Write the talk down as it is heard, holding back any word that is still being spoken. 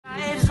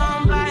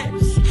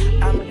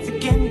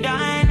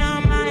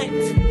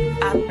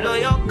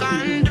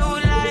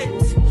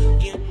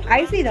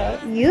I see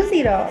that. You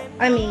see that.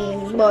 I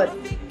mean, but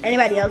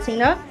anybody else see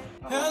that?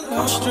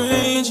 Hello,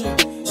 stranger.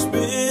 It's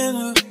been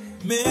a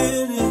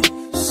minute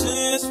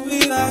since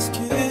we last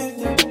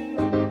kicked.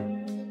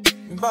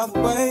 By the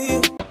way.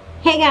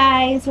 Hey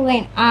guys, what's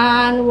going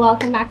on?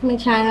 Welcome back to my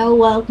channel.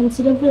 Welcome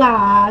to the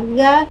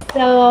vlog.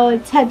 So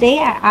today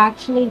I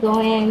actually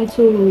going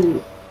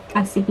to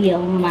a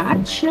CPL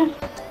match.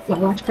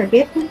 Want to watch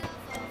cricket?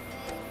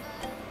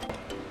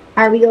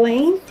 Are we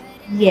going?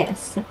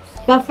 Yes.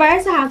 But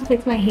first I have to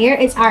fix my hair.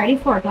 It's already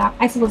 4 o'clock.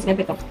 I'm supposed to get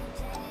picked up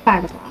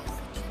 5 o'clock.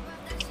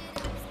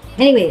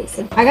 Anyways,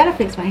 I gotta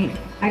fix my hair.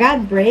 I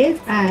got braids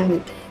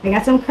and I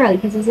got some curly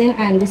pieces in,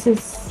 and this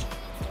is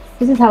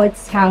how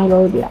it's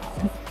tangled,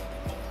 y'all.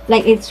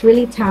 Like, it's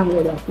really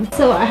tangled up.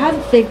 So I have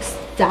to fix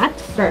that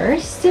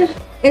first.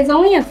 It's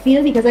only a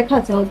few because I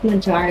cut out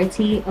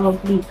majority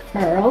of the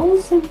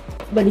curls,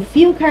 but the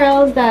few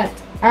curls that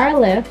are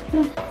left,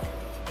 I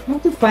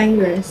have to find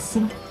this.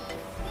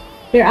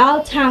 They're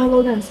all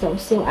tangled and stuff,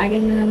 so I'm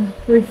gonna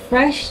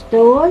refresh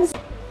those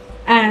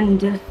and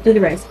do the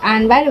rest.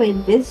 And by the way,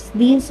 these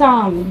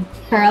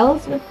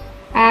curls are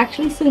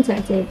actually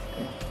synthetic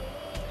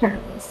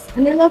curls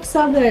and they look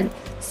so good.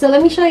 So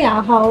let me show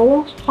y'all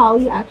how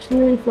you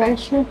actually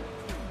refresh it.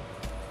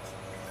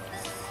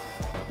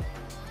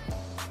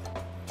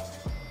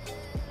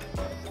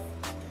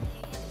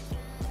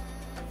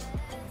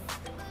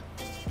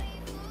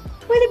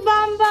 With the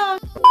bamba.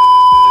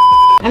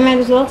 I might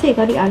as well take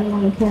out the other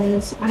one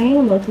because I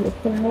ain't about to look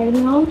for it right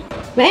now.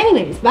 But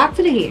anyways, back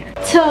to the hair.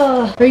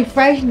 To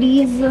refresh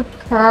these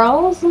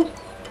curls,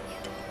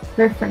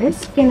 we're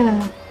first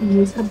gonna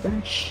use a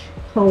brush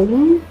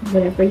comb,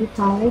 whatever you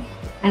call it,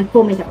 and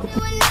comb it out.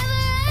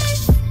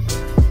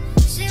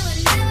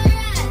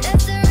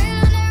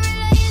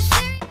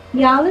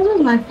 Yeah, this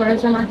was my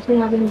first time actually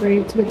having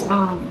braids with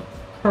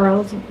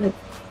curls with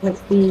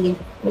the,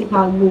 what you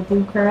call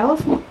boo-boo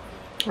curls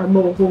or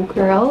boho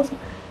curls.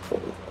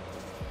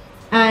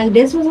 And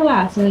this was the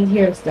last one's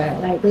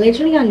hairstyle. Like,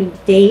 literally on the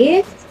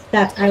day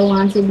that I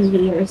wanted the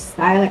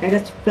hairstyle, like I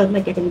just felt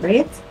like getting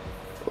braids,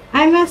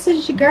 I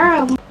messaged the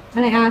girl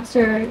and I asked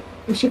her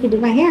if she could do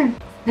my hair,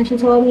 and she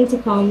told me to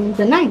come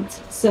the night.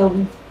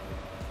 So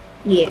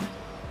yeah,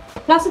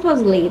 plus it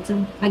was late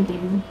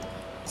again,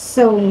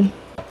 so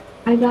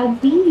I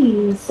got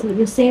these,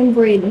 the same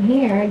braid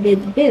here,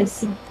 did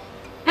this,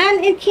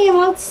 and it came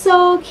out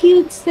so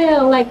cute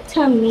still. Like,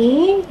 to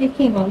me, it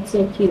came out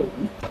so cute.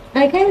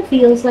 And it kind of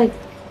feels like,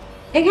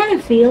 I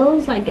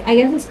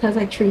guess it's because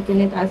I treated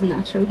it as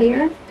natural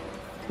hair.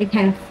 It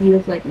kind of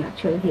feels like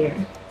natural hair.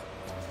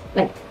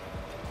 Like,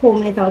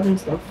 comb it out and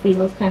stuff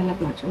feels kind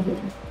of like natural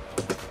hair.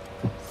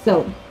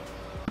 So,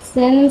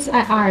 since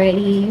I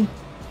already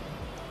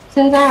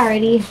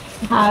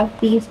have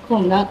these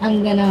combed out,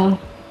 I'm gonna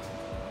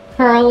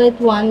curl it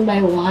one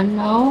by one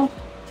now.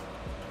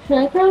 Should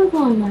I curl it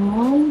one by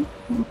one?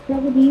 I'll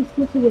curl these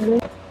two together.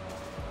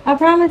 I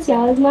promise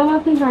y'all, it's not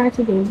nothing hard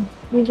to do.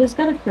 You just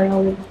gotta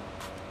curl it.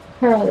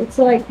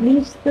 So like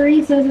these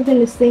 3 scissors in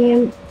the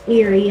same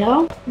area.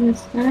 I'm gonna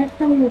start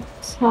from the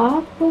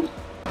top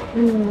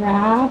and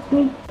wrap.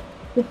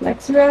 The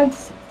flex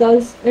rods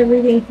does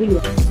everything for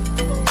you.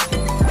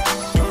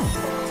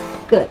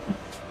 Good.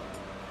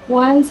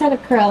 One set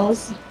of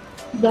curls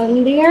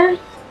done there.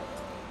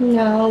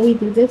 Now we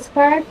do this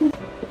part.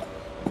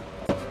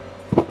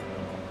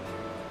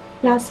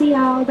 Y'all see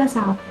how that's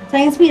how. So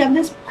I can speed up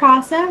this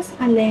process,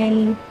 and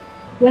then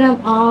when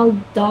I'm all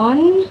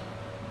done,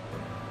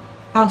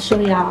 I'll show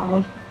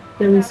y'all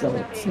the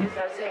results.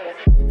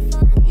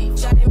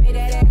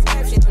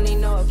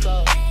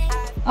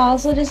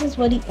 Also, this is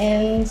what the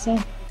ends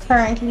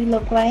currently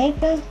look like.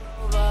 I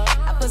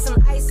put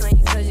some ice on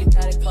you cause you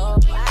got it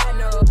cold. I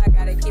know I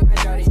gotta keep my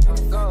dirty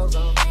goals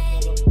on.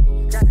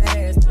 Got the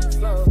ass to the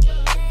floor.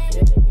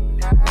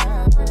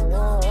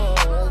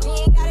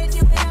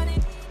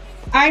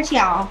 Alright,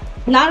 y'all,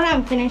 now that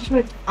I'm finished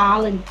with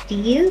all of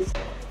these,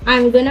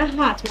 I'm gonna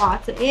hot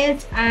water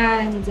it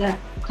and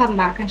come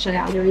back and show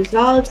y'all the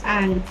results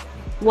and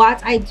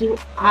what I do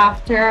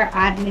after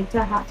adding it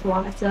to hot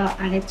water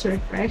and it's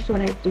refreshed,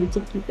 what I do to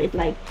keep it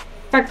like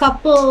for a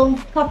couple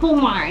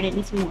more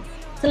minutes more.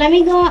 So let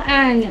me go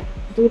and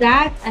do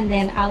that, and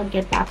then I'll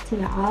get back to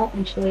y'all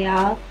and show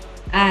y'all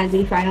and do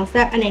the final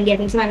step and then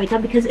get into my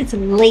makeup because it's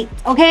late.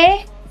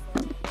 Okay,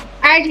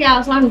 alright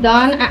y'all, so I'm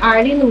done. I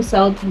already loosed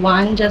out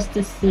one just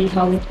to see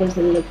how it was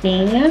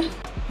looking.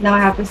 Now I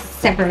have to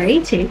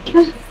separate it.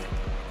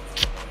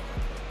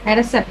 I had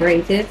to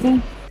separate it.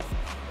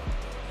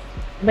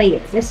 But yeah,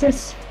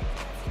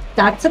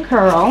 that's a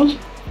curl. And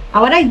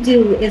what I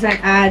do is I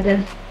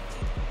add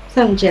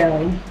some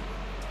gel.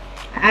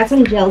 I add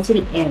some gel to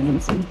the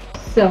ends.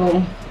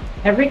 So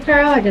every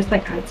curl I just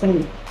like add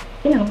some,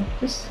 you know,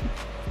 just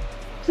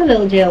a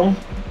little gel.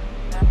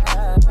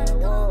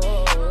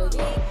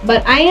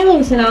 But I ain't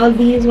loosen all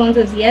these ones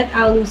as yet.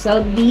 I'll loose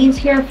out these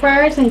here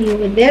first and deal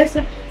with this,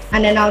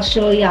 and then I'll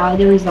show y'all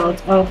the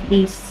results of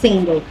these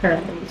single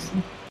curls.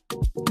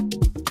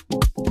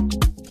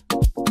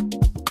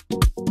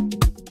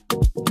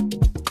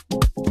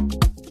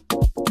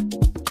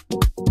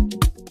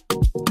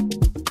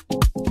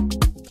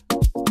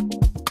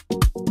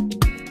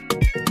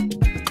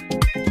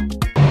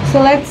 So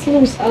let's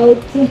loose out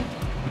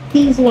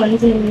these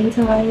ones in the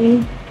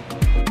meantime.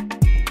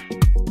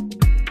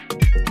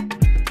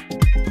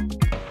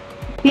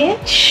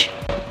 Bitch,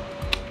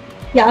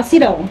 y'all see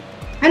though?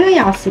 I know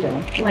y'all see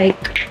though.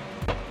 Like,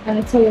 and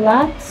it's a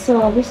lot, so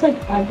I'll just like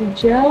add the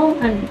gel,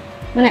 and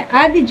when I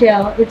add the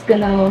gel, it's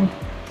gonna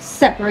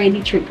separate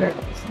the three curls.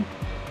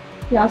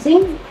 Y'all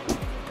see?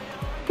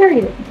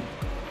 Period.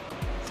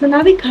 So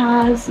now,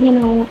 because you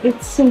know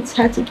it's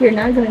synthetic, you're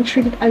not gonna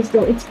treat it as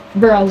though it's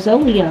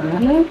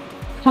Brazilian.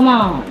 Come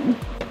on.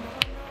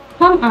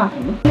 Come on.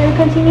 I'm gonna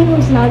continue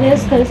to now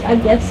this because I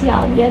guess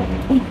y'all get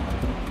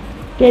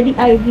the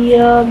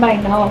idea by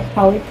now of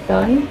how it's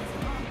done.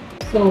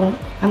 So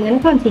I'm gonna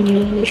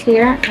continue in this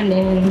here, and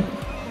then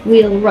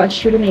we'll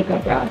rush through the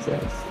makeup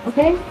process.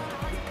 Okay?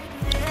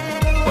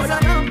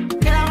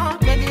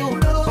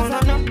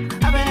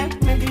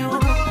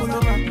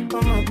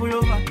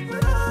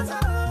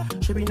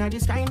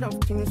 This kind of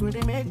things where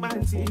they make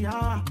man see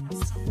ya.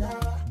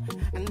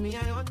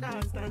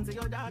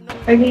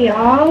 Okay,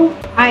 y'all,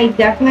 I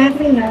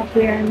definitely not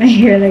wear my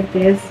hair like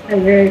this. I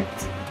wear it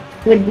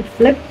with the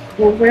flip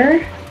over.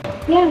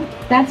 Yeah,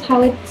 that's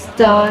how it's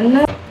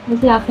done.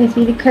 As y'all can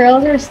see, the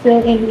curls are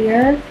still in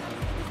there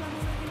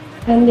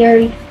and they're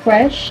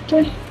refreshed.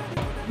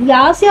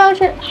 Y'all see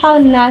how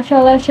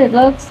natural that shit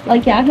looks?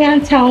 Like, y'all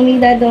can't tell me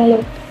that don't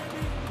look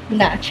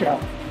natural.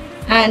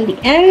 And the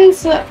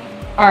ends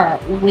are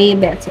way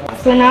better.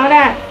 So now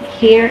that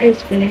hair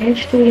is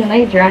finished, we can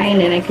like dry,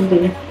 and then I can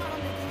do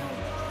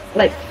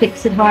like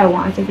fix it how I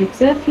want to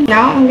fix it.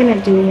 Now I'm gonna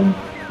do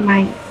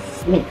my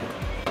makeup.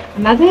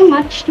 I'm not doing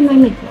much to my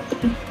makeup.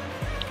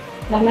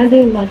 I'm not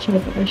doing much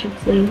makeup, I should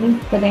say,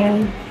 but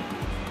then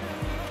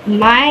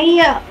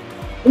my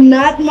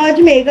not much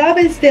makeup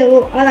is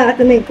still a lot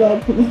of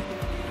makeup,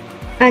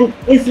 and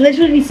it's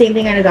literally the same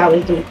thing I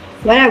always do.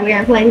 Whether I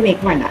wear plenty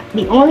makeup or not.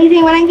 The only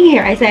thing when I get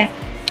here, I say,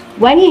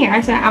 when you hear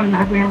I say I'm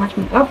not wearing much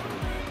makeup,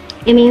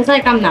 it means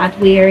like I'm not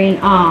wearing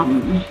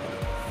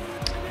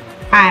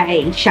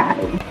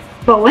eyeshadow.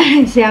 But when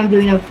I say I'm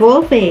doing a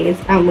full face,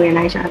 I'm wearing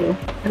eyeshadow.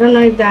 I don't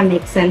know if that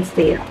makes sense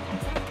to you.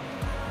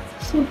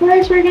 So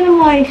first we're gonna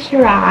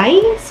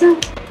moisturize.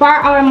 For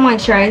our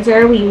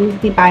moisturizer, we use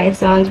the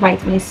Biossance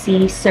Vitamin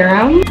C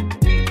Serum.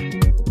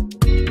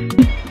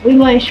 We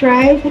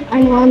moisturize.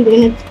 I know I'm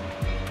doing it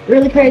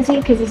really crazy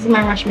because this is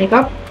my rush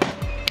makeup.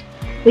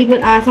 We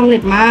could add some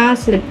lip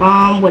mask, lip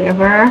balm,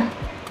 whatever.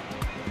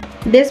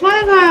 This one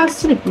is a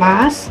slip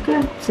mask,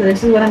 so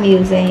this is what I'm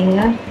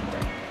using.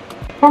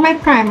 For my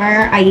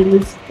primer, I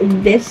use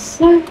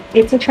this.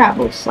 It's a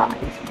travel size,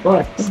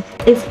 but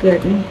it's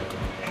good. And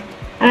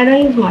I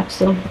don't use much,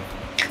 so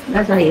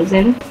that's what I'm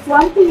using.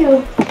 One for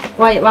you.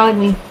 Why with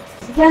me?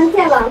 Then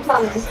get on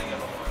something.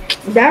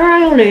 That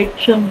right,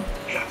 rich.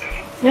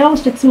 I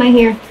was fixing my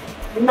hair.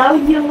 Now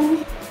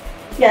you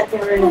get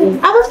ready.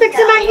 I was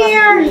fixing my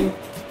hair.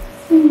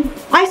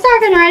 I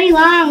started already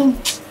long.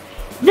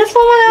 This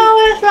one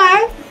always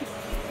like.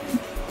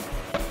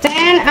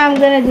 Then I'm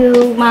gonna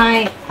do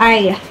my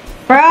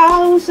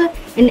eyebrows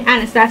in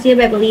Anastasia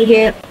Beverly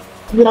Hills.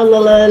 The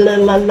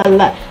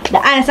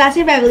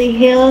Anastasia Beverly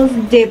Hills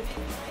Dip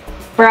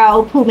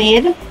Brow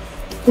Pomade.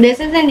 This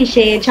is in the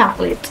shade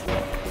Chocolate,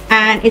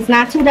 and it's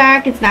not too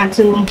dark. It's not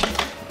too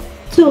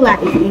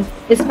light.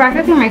 It's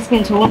perfect for my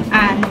skin tone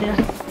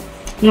and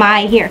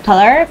my hair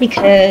color,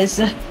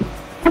 because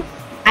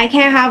I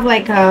can't have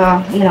like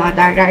a, you know, a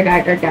dark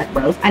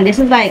brows, and this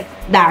is like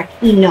dark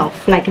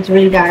enough, like it's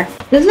really dark.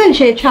 This is in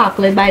shade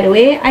Chocolate, by the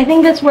way. I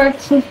think this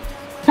works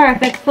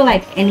perfect for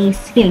like any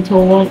skin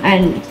tone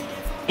and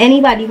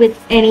anybody with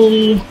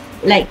any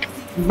like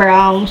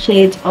brown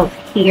shades of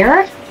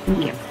hair.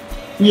 Yeah.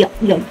 Yeah,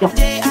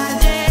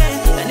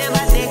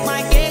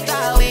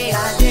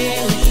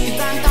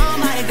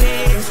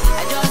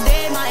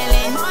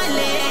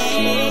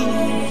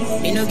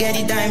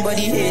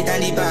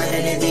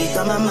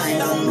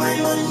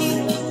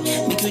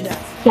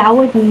 I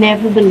would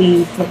never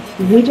believe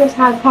we just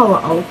had power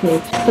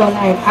outage. So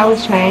like I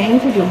was trying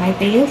to do my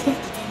face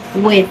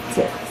with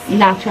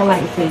natural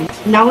lighting.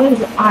 Now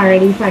it's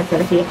already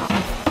 5:30.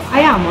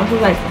 I almost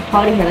was like,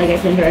 how the hell I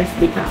get dressed,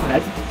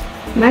 because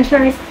my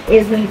shirt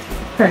isn't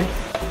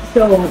pressed.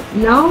 So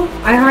now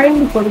I hurry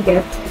before we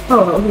get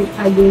power outage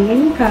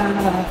again,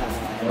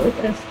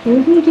 because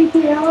excuse me,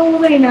 GPL,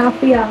 we're not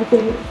the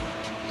outage.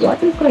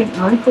 What is going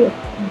on here?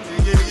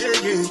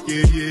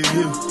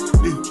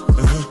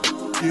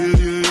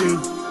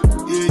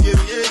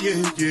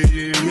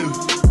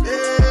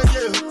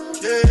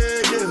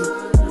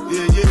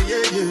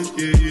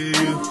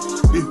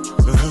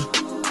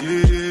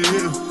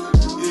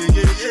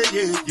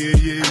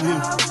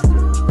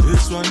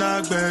 This one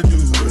I bet you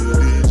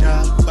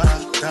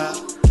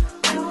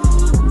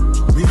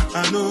me, I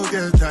know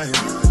get tired.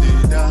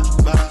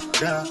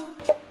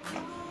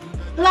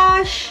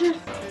 Blush.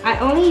 I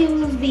only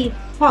use the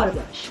powder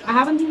blush. I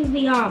haven't used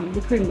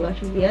the cream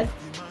blushes yet.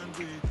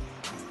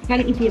 I'm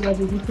kind of iffy about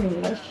using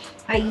cream blush.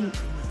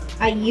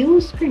 I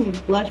used cream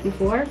blush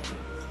before,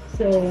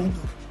 so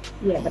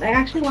yeah. But I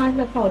actually wanted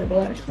the powder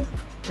blush.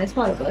 This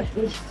powder blush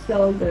is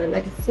so good.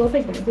 Like, it's so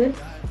pigmented.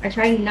 I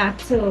try not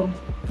to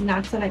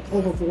like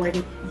overboard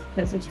it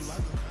because it's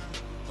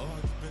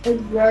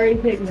very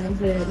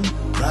pigmented.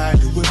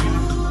 Ride with me,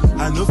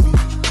 I know you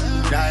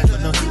die for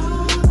nothing.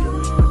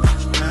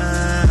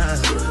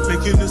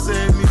 Make you say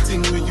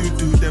anything when you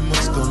do, they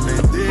must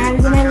comment.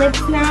 Hands on my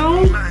lips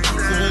now.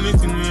 So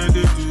anything when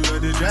they do, I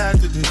they try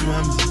to do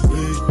I'm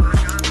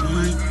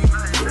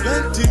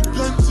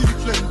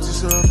plenty,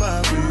 so far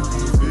with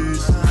the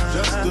face.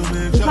 Just to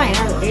make sure.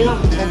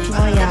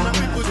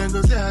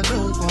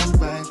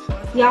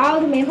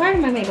 Y'all, the main part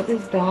of my makeup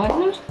is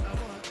done.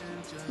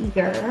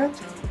 Girl.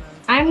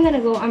 I'm gonna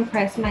go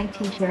unpress my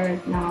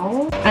t-shirt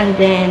now, and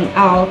then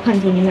I'll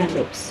continue my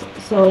lips.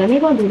 So let me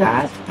go do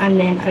that, and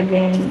then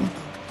again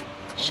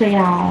show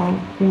y'all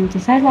who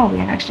decide what I'm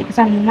wearing actually, because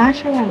I'm not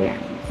sure what I'm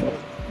wearing. So,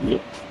 yeah.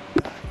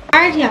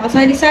 Alright y'all, so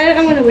I decided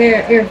I'm gonna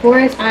wear Air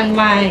Force and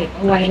my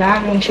white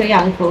bag. I'm gonna show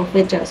y'all the full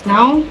fit just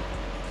now.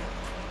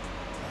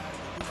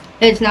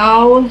 It's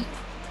now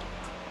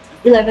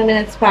 11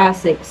 minutes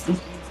past 6.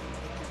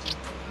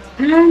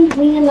 And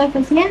we in left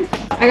us again.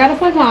 I gotta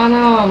put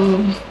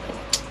on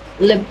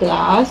lip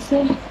gloss,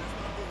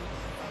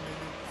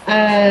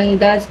 and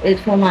that's it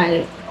for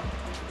my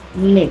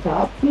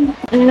makeup. I'm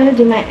gonna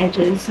do my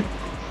edges.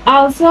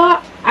 Also,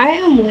 I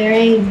am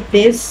wearing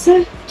this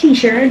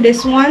t-shirt,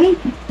 this one,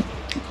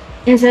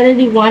 instead of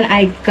the one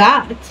I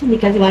got,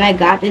 because the one I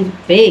got is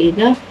big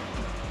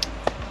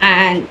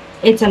and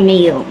it's a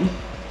male.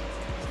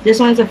 This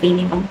one's a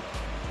female.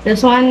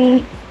 This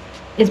one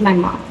is my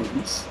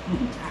mom's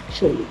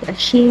actually, that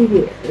she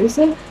wears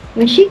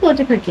when she goes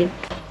to cricket.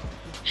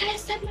 I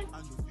said my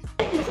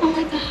oh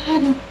my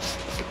god.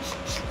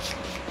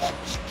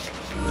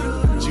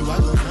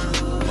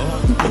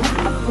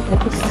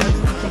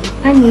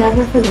 I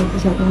never forget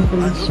this open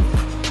finish.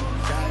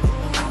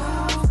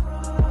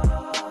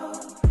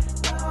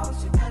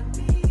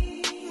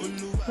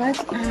 Let's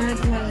add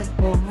my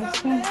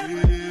gloss.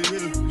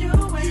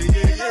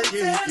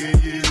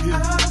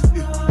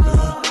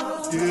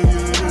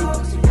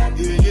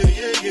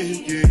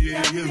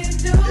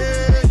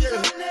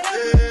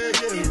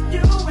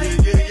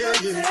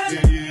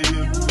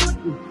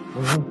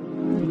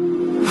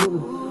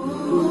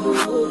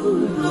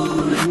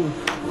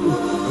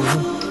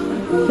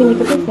 Okay,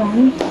 makeup is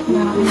done.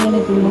 Now I'm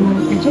gonna do my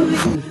edges.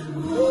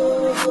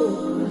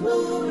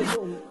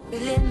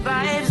 Feeling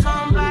vibes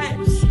on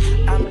vibes.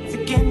 I'm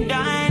freaking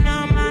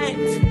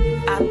dynamite.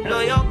 I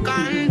blow your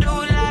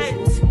candle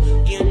lights.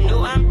 You know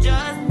I'm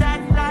just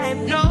that type.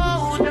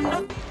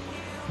 No.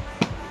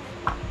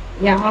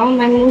 Yeah, all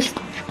my moves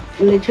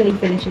literally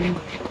finishing.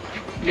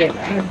 Yeah.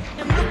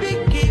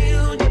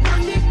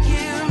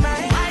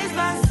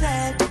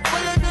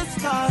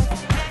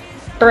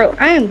 Bro,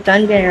 I am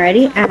done getting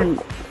ready, and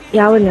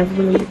y'all would never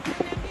believe it.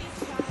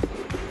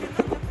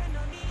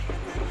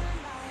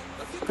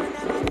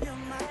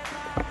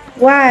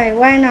 Why?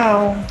 Why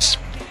now?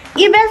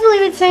 You best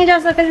believe it's saying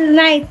just because it's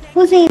night.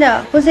 Who's seen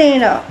that? Who's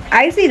seen that?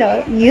 I see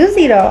that. You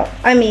see that.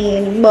 I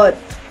mean, but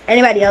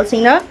anybody else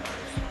seen that?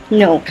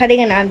 No, cutting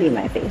and not be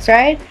my face,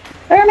 right?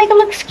 But our makeup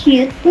looks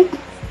cute.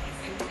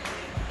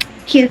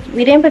 Cute.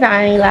 We didn't put on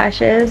any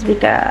lashes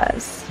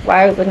because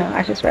why would we put on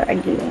lashes for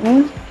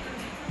again?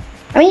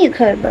 I mean, you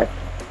could, but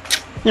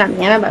not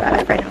me. I'm not about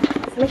that right now.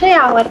 Let me show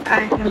y'all what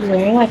I am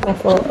wearing, like my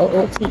full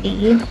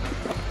OOTD.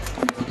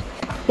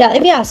 Yeah,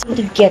 if you asked me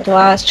to get the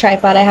last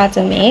tripod I had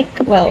to make,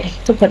 well,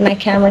 to put my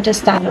camera to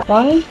stand up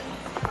on,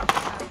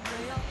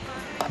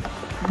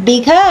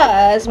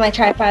 because my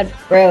tripod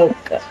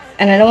broke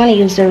and I don't want to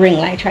use the ring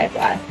light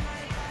tripod.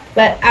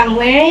 But I'm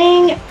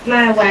wearing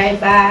my white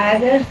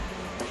bag,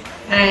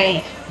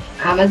 my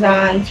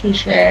Amazon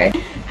t-shirt.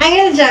 I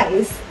got a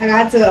jacket. I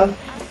got to.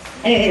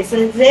 Anyway,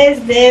 so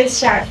this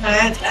sharp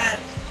pants.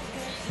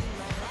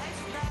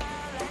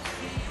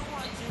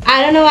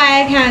 I don't know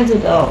why I can't do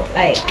though.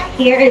 Like,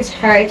 here is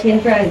hurting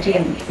from the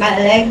gym. My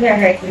legs are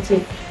hurting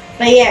too.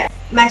 But yeah,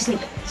 my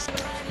sneakers.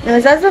 Now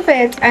that's the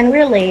fit, and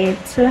we're late,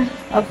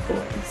 of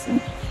course.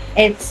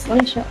 It's,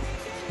 let me show.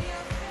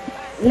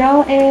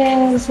 Now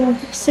it's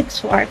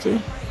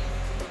 6:40.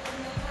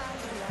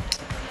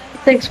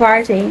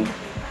 6:40.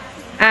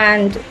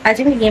 And I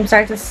think the game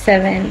starts at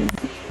 7.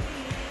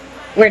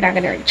 We're not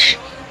gonna reach.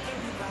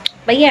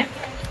 But yeah,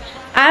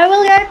 I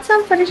will get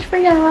some footage for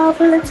y'all.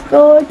 But let's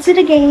go to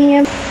the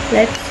game.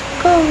 Let's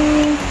go.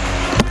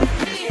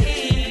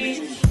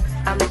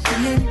 I'm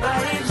feeling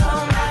vibes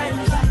on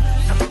vibes.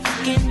 I'm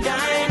freaking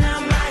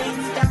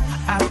dynamite.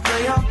 I blow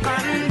your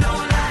candle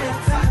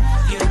lights.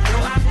 You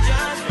know I'm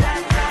just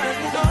that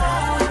type. No,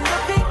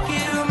 nothing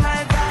kill my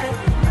vibe.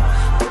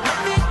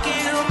 Nothing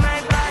kill my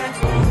vibe.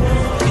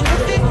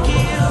 Nothing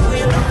kill my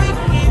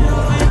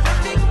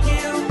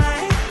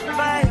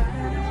vibe.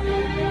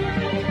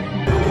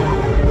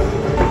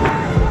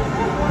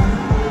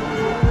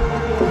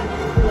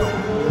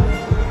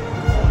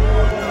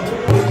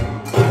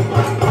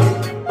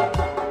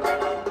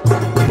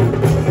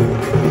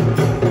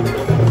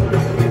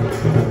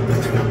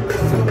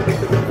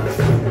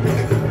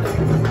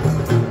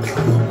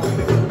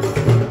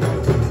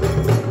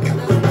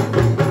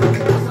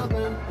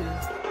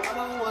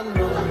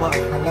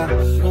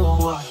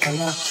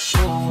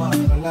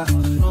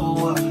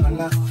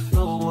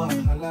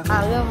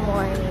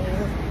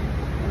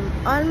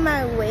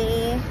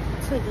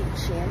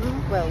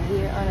 gym. Well,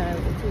 we're on our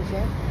way to the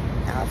gym.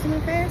 Now, to be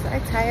fair,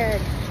 I'm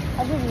tired.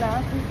 I did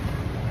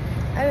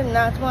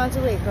not want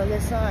to wake up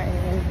this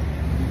morning,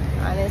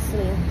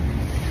 honestly.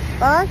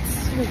 But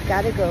we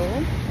gotta go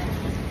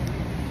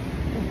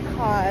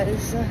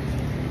because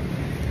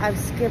I've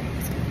skipped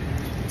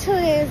 2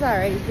 days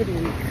already for the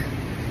week.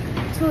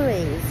 2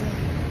 days.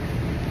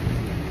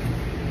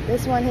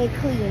 This one ain't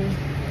clean.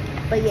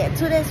 But yeah,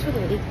 2 days for the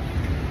week.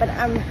 But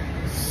I'm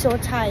so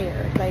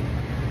tired. Like,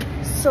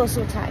 so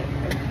tired.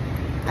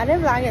 I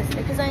didn't vlog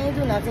yesterday because I didn't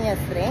do nothing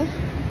yesterday.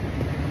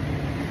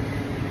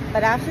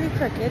 But after the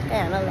cricket,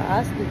 Guyana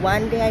lost. The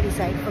one day I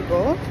decided to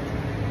go,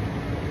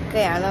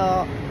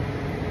 Guyana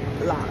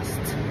lost.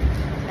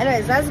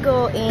 Anyways, let's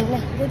go in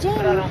the gym.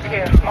 But I don't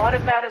care. All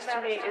that matters to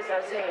me is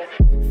Isaiah.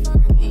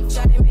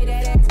 Shawty made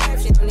that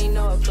ass she don't need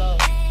no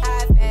clothes.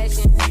 High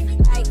fashion,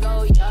 like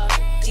go, yo.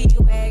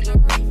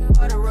 G-Wagon,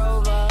 or the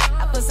Rover.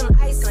 I put some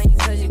ice on you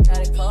cause you got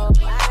it cold.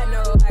 I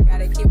know I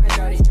gotta keep my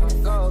dirty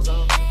on go.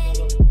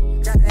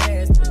 Got that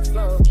ass to the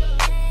floor. You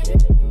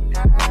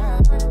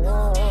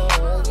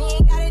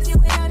ain't gotta do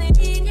it on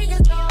these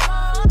niggas, no.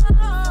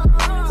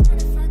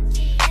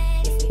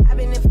 I've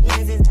been in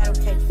fiances, is that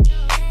okay?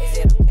 Is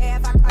it okay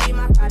if I call you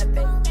my private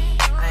babe?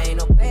 I ain't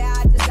no player,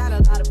 I just got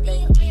a lot of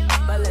faith.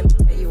 But let me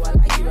tell you, I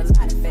like you a lot of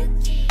faith.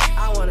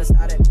 I wanna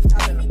start at the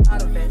top and I'm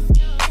proud of it.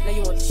 Now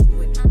you want to shoot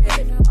with the bed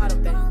at the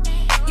bottom bed.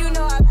 You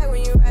know I like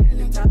when you right at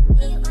the top of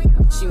it.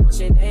 She wants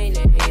your name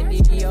and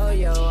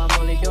yo. I'm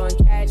only doing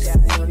cash out,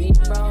 I don't need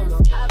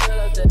promo. I pull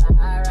up to the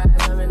high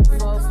rise, I'm in the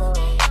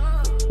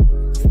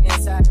 4-4.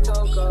 Inside the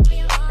Coco.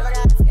 If I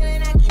got a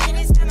feeling, I keep it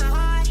inside my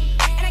heart.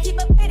 And I keep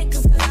a petty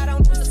cause I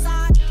don't do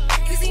facade.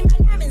 You can see my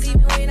diamonds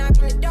even when I'm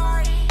in the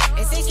dark.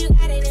 And since you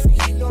got it in me,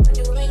 you gon'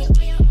 do it.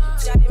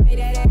 Shawty made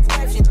that ass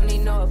clap, she don't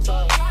need no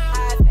applause.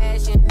 High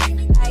fashion,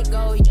 like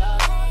go, yo.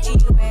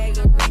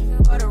 G-Wagon,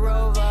 or the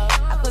Rover.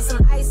 I put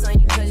some ice on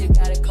you cause you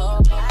got it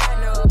cold. I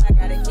know I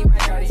gotta keep my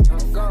dirty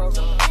on go.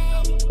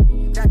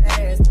 Got that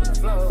ass to the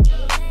floor.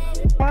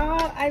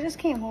 Well, I just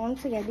came home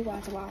to get the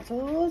water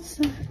bottles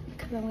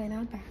because I'm going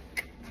out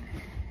back.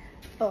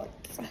 But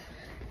I'm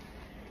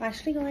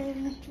actually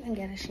going and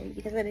get a shake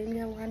because I didn't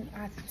get one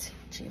at the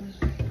gym.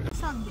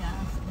 Some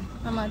gas.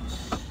 How much?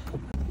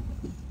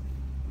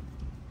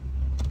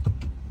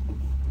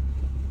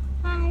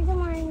 Hi, good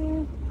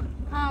morning.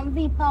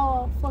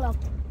 V-Power full up.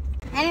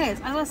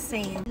 Anyways, I was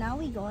saying, now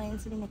we going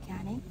to the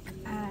mechanic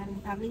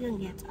and probably gonna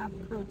get a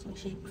protein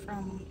shake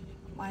from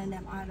one of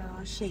them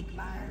other shake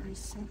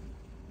bars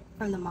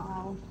from the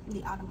mall,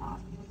 the other mall.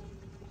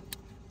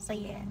 So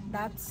yeah,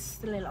 that's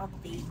the little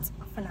update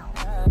for now.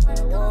 You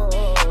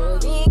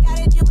ain't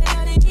gotta do it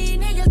on these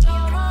niggas, no.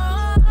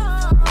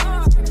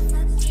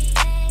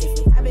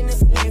 I've been in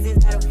fiances, is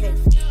that okay? Is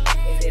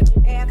it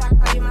okay if I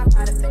call you my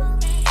private babe?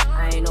 I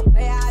ain't no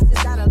player, I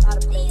just got a lot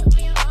of faith.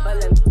 But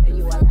let me tell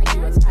you, I like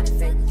you a lot of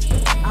faith.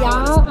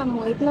 Y'all, I'm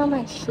waiting on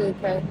my shake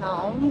right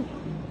now.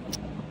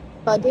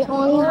 But they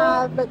only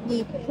have the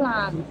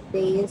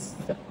plant-based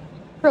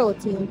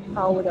protein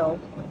powder.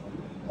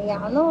 Yeah,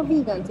 I know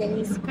vegan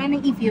things. Kind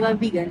of iffy about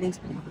vegan things.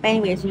 But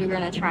anyways, we're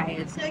gonna try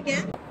it.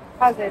 Again?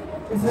 How's it?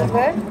 Is it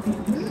good?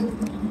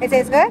 It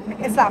tastes good?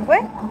 It's not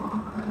good?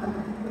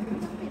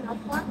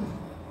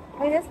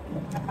 Like this?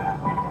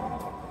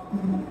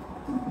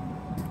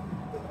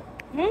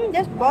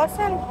 Just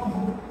Boston.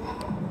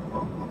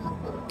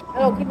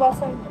 Hello, keep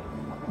Boston.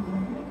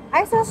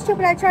 I so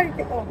stupid, I tried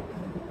to oh.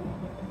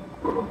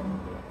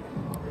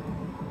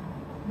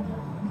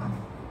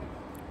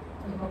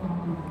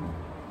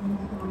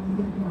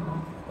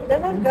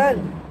 That was good.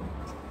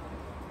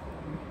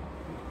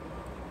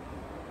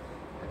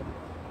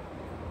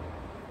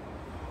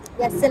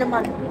 Yes,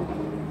 cinnamon.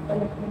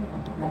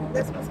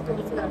 This was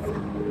delicious.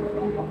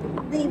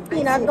 The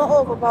peanut got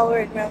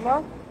overpowered,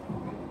 remember?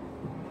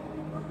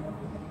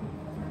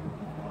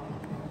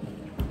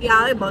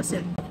 Yeah, it's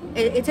busting.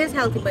 It is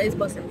healthy, but it's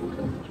busting.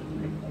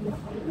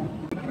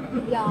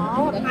 Yeah,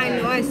 I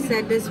know I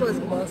said this was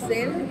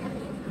busting,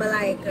 but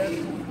like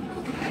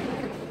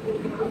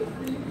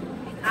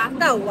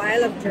after a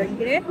while of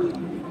drinking it,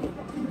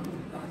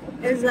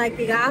 it's like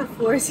you gotta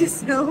force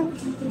yourself.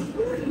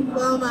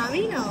 Well,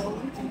 mommy,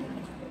 no.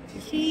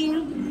 She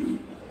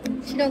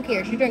don't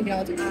care. She drinking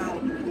all the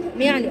time.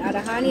 Me on the other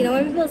hand, you know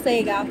when people say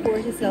you gotta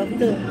force yourself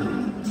to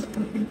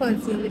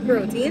consume the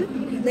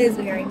protein, this is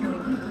very good.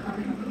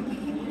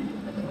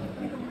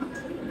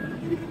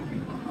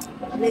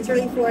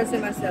 Literally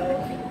forcing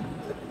myself.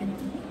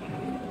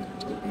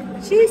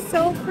 She's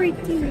so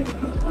freaky.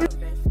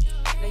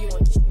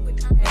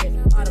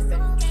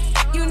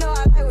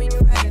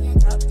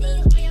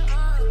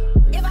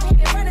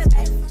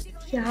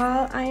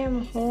 Y'all, I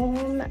am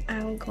home.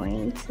 I'm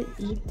going to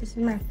eat. This is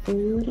my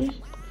food.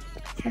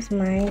 That's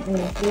mine and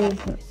this is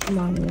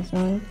mommy's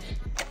one.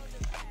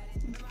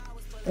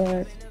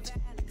 But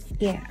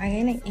yeah,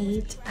 I'm gonna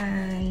eat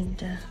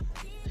and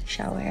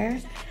shower.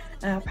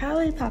 I'll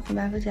probably pop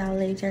back with y'all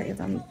later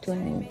if I'm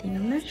doing anything.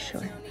 I'm not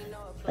sure.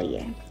 But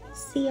yeah,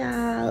 see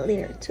y'all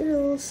later.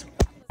 Toodles.